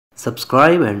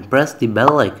Subscribe and press the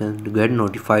bell icon to get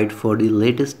notified for the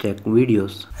latest tech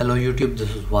videos. Hello YouTube,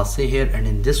 this is Wasay here, and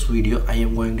in this video I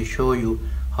am going to show you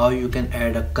how you can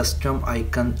add a custom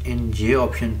icon in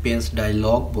JOptionPane's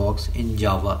dialog box in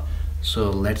Java. So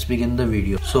let's begin the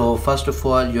video. So first of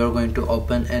all, you're going to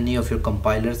open any of your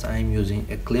compilers. I am using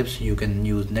Eclipse. You can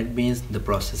use NetBeans. The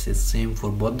process is same for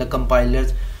both the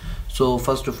compilers. So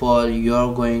first of all,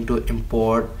 you're going to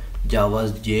import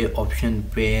Java's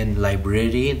JOptionPane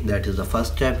library. That is the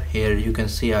first step. Here you can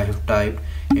see I have typed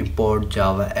import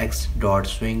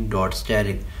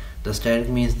javax.swing.static. The static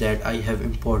means that I have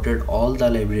imported all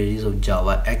the libraries of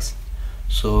JavaX.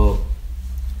 So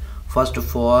first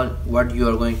of all, what you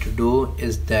are going to do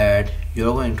is that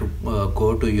you're going to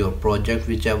go to your project,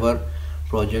 whichever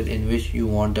project in which you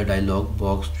want the dialog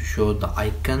box to show the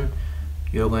icon.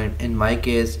 You're going, in my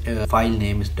case, file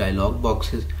name is dialog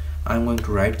boxes. I'm going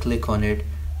to right click on it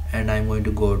and I'm going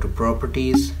to go to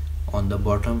properties. On the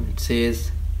bottom it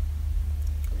says,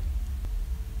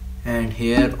 and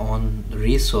here on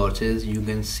resources you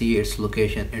can see its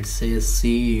location. It says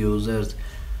see users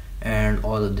and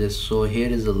all of this. So here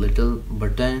is a little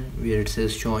button where it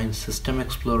says show in System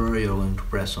Explorer. You're going to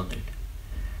press on it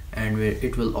and where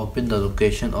it will open the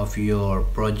location of your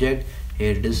project.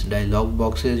 Here it is, dialog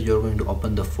boxes. You're going to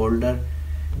open the folder,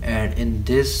 and in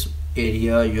this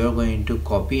area you're going to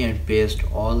copy and paste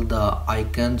all the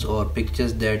icons or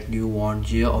pictures that you want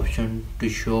JOption to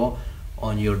show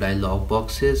on your dialog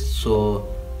boxes. So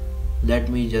let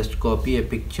me just copy a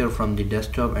picture from the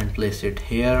desktop and place it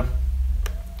here.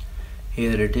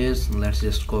 Here it is. Let's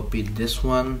just copy this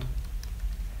one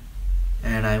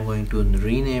and I'm going to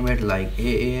rename it like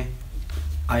AA.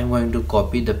 I'm going to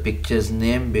copy the picture's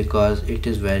name because it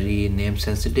is very name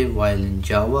sensitive while in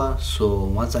Java. So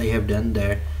once I have done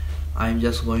that, I'm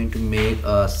just going to make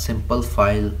a simple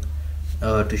file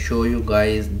to show you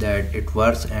guys that it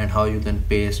works and how you can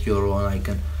paste your own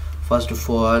icon. First of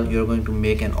all, you're going to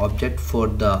make an object for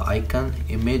the icon,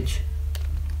 image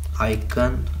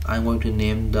icon. I'm going to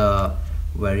name the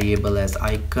variable as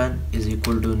icon is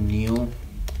equal to new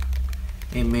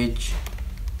image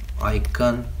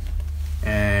icon,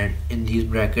 and in these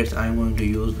brackets I'm going to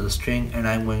use the string and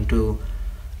I'm going to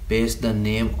paste the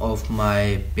name of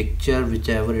my picture,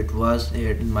 whichever it was.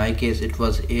 In my case it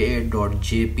was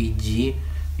aa.jpg.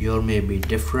 Your may be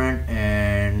different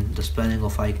and the spelling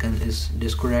of icon is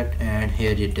discorrect, and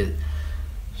here it is.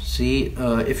 See,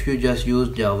 if you just use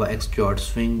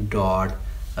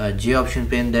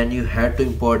javax.swing.JOptionPane, then you had to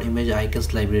import image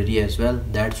icons library as well.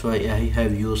 That's why I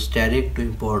have used static to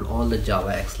import all the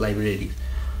JavaX libraries.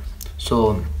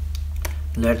 So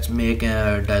let's make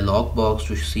a dialog box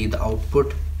to see the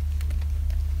output.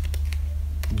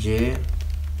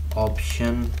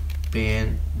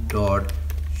 JOptionPane dot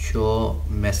show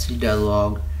message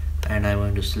dialog, and I'm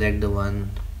going to select the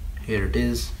one. Here it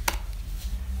is.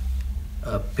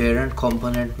 A parent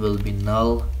component will be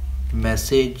null.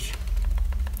 Message,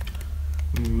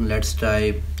 let's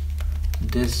type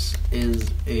this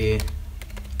is a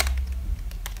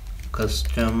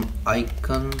custom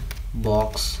icon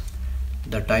box.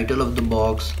 The title of the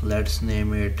box, let's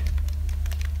name it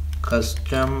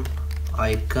custom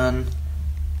icon.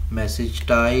 Message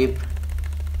type,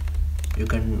 you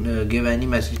can give any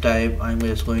message type. I'm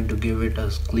just going to give it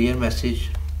a clear message.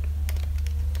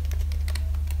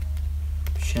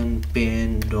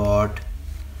 JOptionPane dot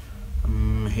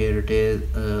here it is,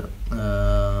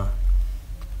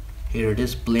 here it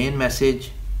is, plain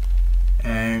message.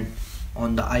 And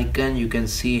on the icon you can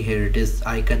see here it is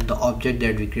icon, the object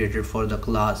that we created for the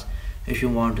class. If you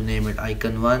want to name it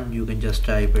icon1, you can just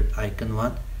type it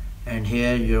icon1, and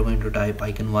here you're going to type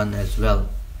icon1 as well.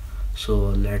 So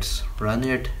let's run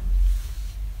it,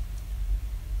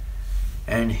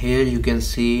 and here you can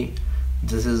see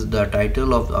this is the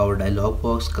title of our dialog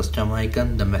box, custom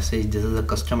icon. The message, this is a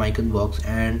custom icon box,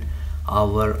 and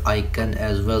our icon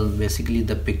as well, basically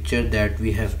the picture that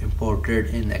we have imported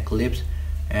in Eclipse,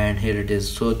 and here it is.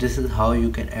 So this is how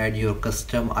you can add your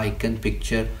custom icon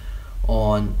picture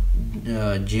on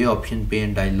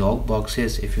JOptionPane dialog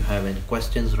boxes. If you have any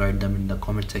questions, write them in the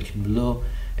comment section below.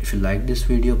 If you like this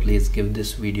video, please give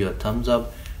this video a thumbs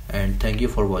up, and thank you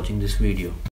for watching this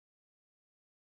video.